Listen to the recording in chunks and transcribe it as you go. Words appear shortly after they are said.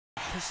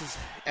This is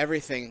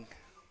everything.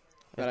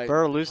 If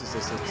Brrrr loses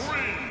this,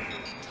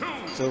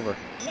 it's over.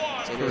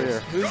 It's a career.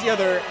 Who's the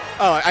other?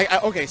 Oh,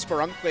 okay.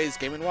 Spirunk plays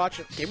Game &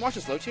 Watch. Game & Watch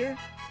is low tier?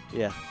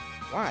 Yeah.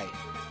 Why?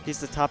 He's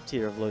the top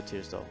tier of low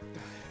tiers, though.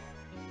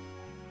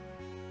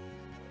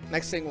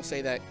 Next thing we'll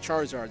say that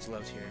Charizard's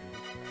low tier.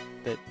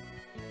 That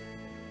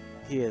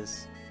he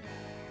is.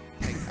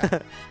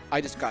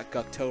 I just got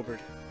Gucktobered.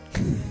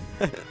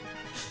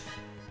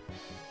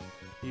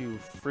 You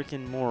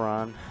freaking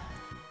moron.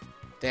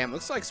 Damn,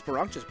 looks like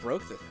Spirunk just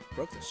broke the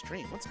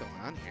stream. What's going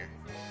on here?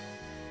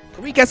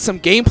 Can we get some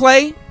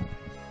gameplay?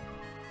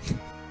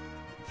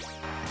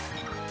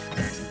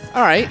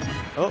 All right.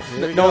 Oh,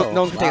 no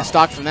one can take a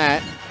stock from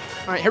that.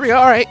 All right, here we go.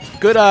 All right,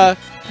 good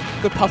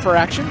puffer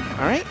action.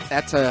 All right,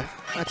 that's a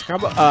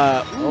combo.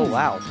 Oh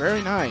wow,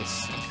 very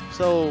nice.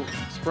 So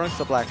Spirunk's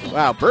the black one.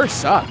 Wow, Brrrr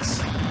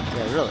sucks.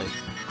 Yeah, really.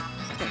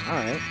 All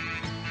right.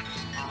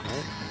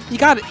 You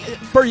got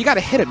Brrrr. You got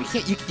to hit him.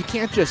 You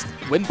can't just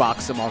win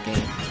box him all game.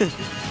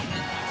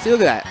 See,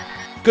 look at that.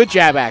 Good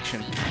jab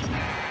action.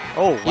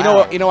 Oh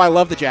wow. You know I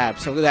love the jab.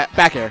 So look at that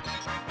back air.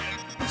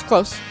 It's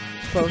close.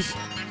 It's close.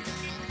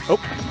 Oh.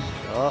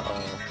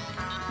 Uh-oh.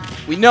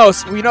 We know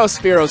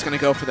Spiro's gonna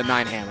go for the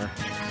 9 hammer.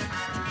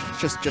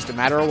 It's just a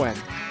matter of when.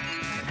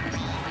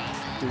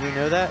 Do we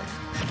know that?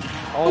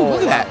 Oh,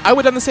 look at that! I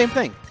would have done the same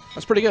thing.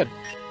 That's pretty good.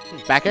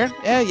 Back air?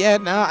 Yeah.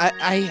 No,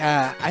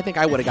 I think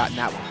I would have gotten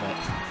that one, but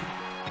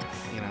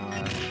you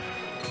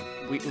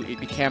know,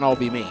 we can't all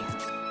be me.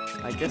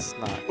 I guess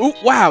not. Ooh,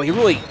 wow! He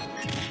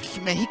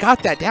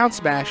got that down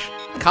smash.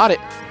 Caught it.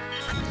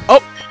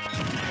 Oh.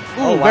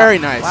 Ooh, wow. Very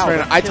nice. Wow, very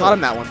nice. I taught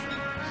him that one.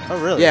 Oh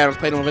really? Yeah, I was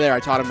playing over there. I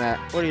taught him that.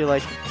 What do you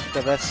like?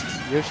 The best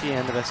Yoshi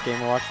and the best Game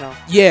 & Watch now?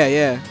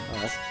 Yeah. Oh,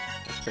 that's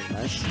pretty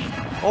nice.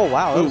 Oh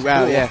wow. Ooh,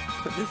 wow, cool. yeah.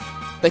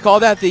 They call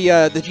that the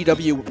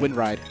GW win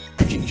ride.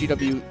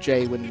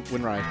 GWJ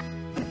win ride.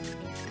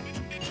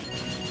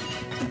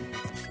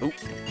 Ooh.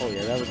 Oh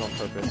yeah, that was on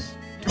purpose.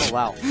 Oh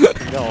wow.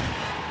 Go.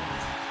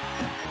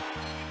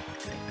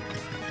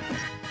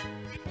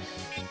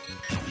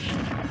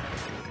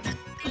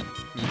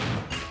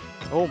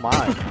 Oh my.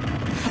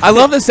 I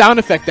love the sound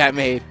effect that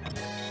made.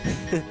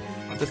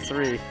 The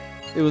 3.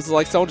 It was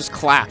like someone just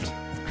clapped.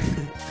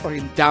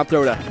 Fucking down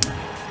throw to.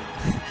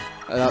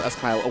 That's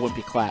kind of a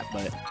wimpy clap,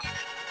 but.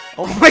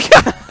 Oh my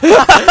god!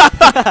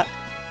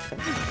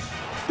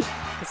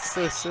 That's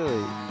so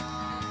silly.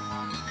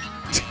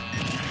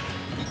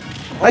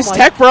 Nice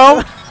tech,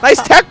 bro!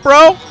 Nice tech,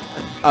 bro!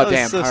 Oh,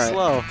 damn. So all right.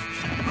 slow.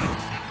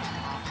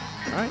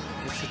 Alright.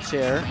 It's a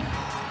chair.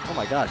 Oh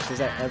my gosh, does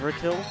that ever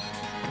kill?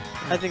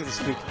 I think the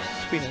sweet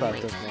spot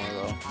does more,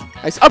 though.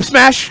 Nice up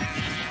smash!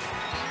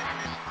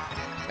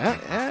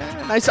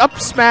 Nice up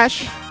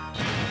smash!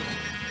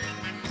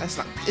 It's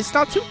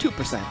not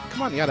 2%.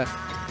 Come on, you gotta.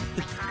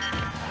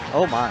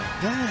 Oh my.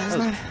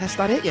 Yeah, that's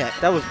not it yet.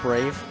 That was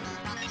brave.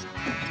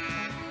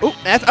 Oh,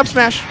 that's up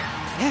smash.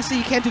 Yeah, see,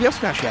 you can't do the up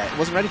smash yet.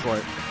 Wasn't ready for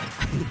it.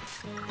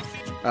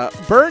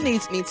 Brrrr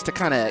needs to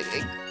kind of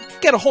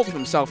get a hold of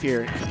himself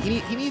here.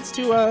 He needs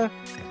to.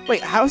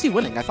 Wait, how is he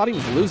winning? I thought he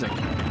was losing.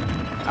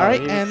 All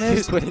right, and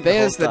there's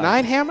the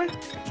 9 hammer.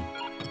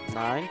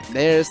 9.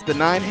 There's the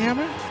 9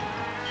 hammer.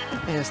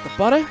 There's the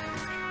butter.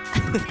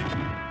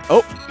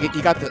 Oh,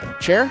 you got the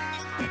chair.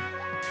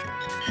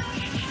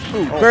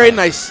 Ooh, very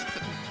nice.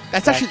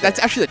 That's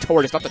actually the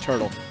tortoise, not the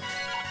turtle.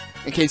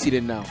 In case you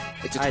didn't know,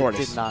 it's a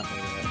tortoise. I did not know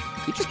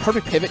that. He just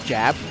perfect pivot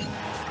jab.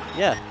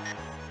 Yeah.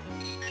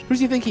 Who does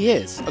he think he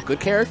is? A good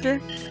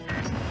character?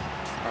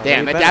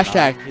 Damn, that better dash not.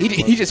 tag.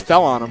 He just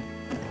fell on him.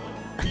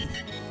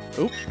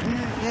 Oop.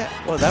 Yeah.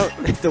 Well,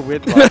 the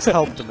wind blocks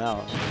helped him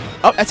out.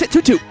 Oh, that's it.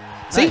 2-2.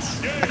 See?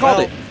 Nice. I called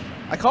it.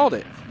 I called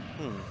it.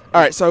 All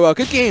right, so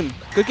good game.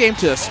 Good game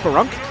to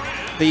Spirunk,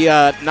 the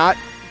not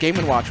Game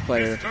 & Watch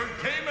player,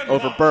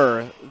 over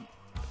Brrrr,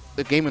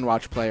 the Game &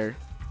 Watch player.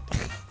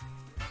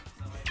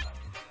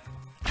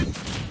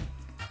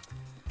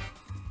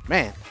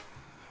 Man.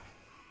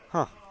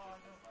 Huh.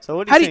 So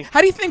what do you think? How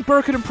do you think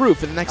Brrrr could improve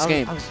for the next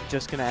game? I was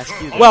just gonna ask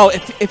you that. Well,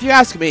 if you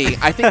ask me,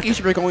 I think he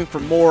should be going for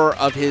more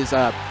of his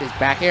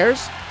back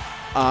airs.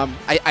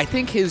 I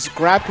think his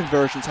grab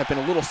conversions have been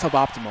a little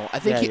suboptimal. I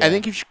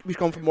think he should be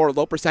going for more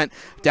low percent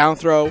down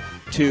throw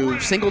to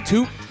single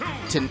toot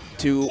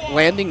to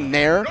landing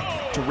nair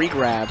to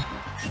regrab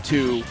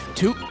to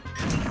toot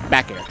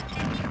back air.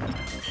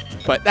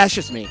 But that's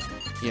just me,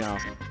 you know.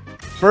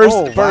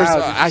 Burst,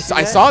 wow, I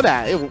saw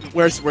that.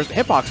 Where's the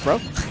hitbox, bro?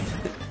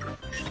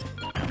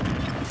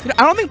 You know,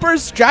 I don't think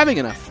Brrr's jabbing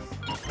enough.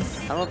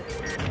 I don't.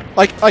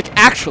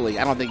 Actually,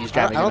 I don't think he's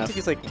jabbing enough. I don't think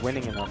he's like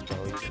winning enough though.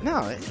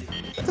 No,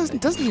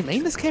 doesn't he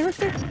main this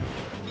character?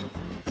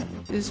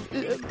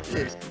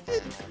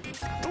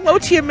 Low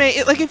tier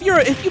main, like if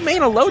you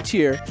main a low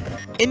tier,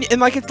 and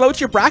like it's low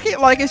tier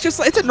bracket, like it's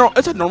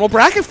a normal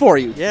bracket for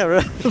you. Yeah,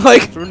 really.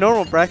 Like a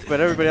normal bracket,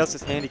 but everybody else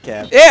is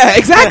handicapped. Yeah,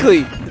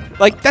 exactly.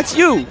 Like that's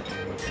you.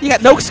 You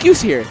got no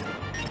excuse here.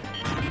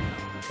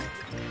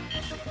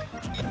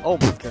 Oh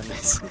my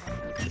goodness.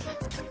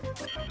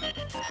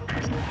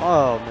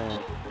 Oh man.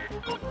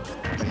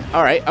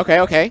 All right.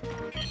 Okay.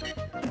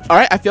 All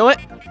right, I feel it.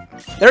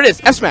 There it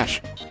is. F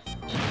smash.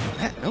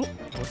 Nope.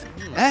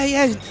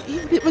 Yeah.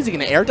 Was he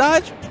gonna air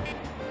dodge?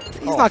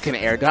 He's not gonna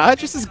air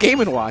dodge. This is Game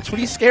 & Watch. What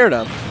are you scared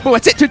of? Oh,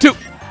 that's it. 2-2.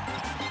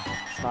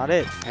 It's not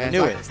it. I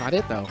knew it. It's not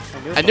it though.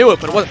 I knew it,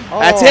 but it wasn't. Oh.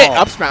 That's it.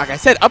 Up smash. Like I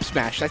said, up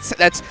smash.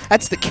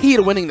 That's the key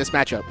to winning this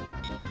matchup.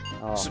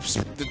 Oh.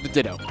 The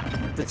ditto.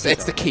 It's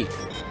the key.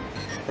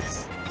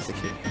 It's the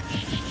key.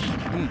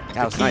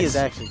 That was the key nice. is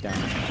actually down.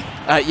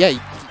 Yeah.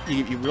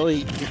 You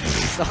really.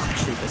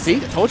 See, I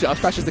told you, up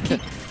smash is the key.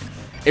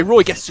 It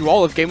really gets through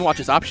all of Game &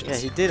 Watch's options.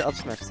 Yeah, he did up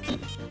smash the key.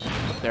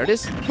 There it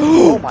is.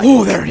 Oh my!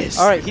 Oh, there it is.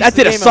 All right, that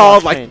did a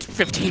solid like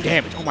 15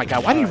 damage. Oh my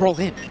god! Why did he roll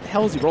in? What the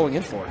hell is he rolling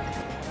in for?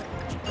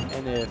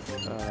 And if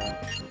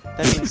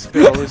that means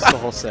Spiro loses the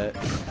whole set.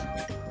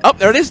 Oh,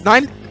 there it is.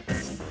 9.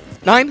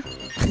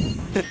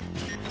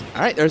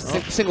 All right, there's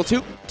single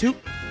 2,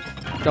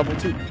 double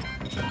 2.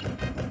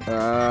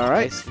 All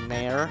right. Nice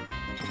nair.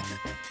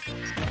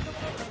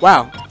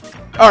 Wow.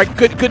 All right,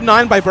 good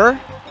 9 by Brrrr.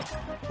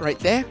 Right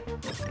there.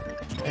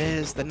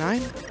 There's the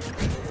 9.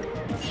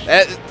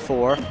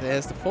 4.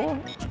 There's the 4.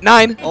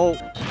 9. Oh.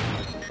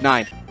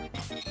 9.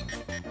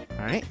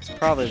 All right. It's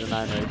probably the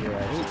 9 right here,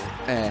 actually.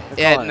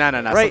 Yeah,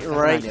 no. Right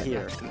so,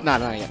 here. No,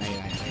 not yet.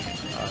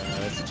 Oh,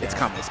 no, It's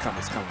coming. There's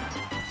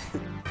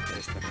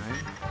the 9.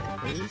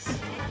 That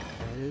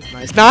is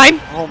nice.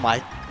 9. Oh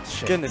my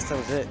Shit. goodness, that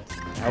was it.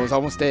 That was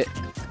almost it.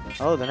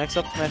 Oh, the next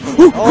up smash.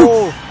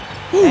 Oh,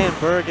 and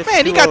Brrrr gets.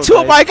 Man, he got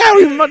 2 by a guy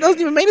who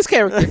doesn't even main his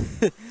character.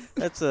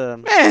 That's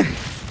man.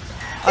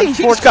 He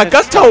just got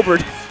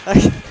Gustobered.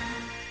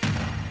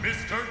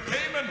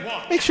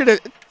 Make sure to.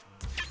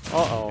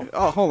 Uh-oh.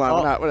 Oh, hold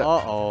on.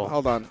 Uh-oh.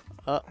 Hold on.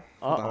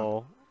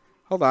 Uh-oh.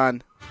 Hold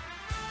on.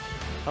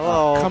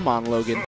 Hello. Come on, Logan.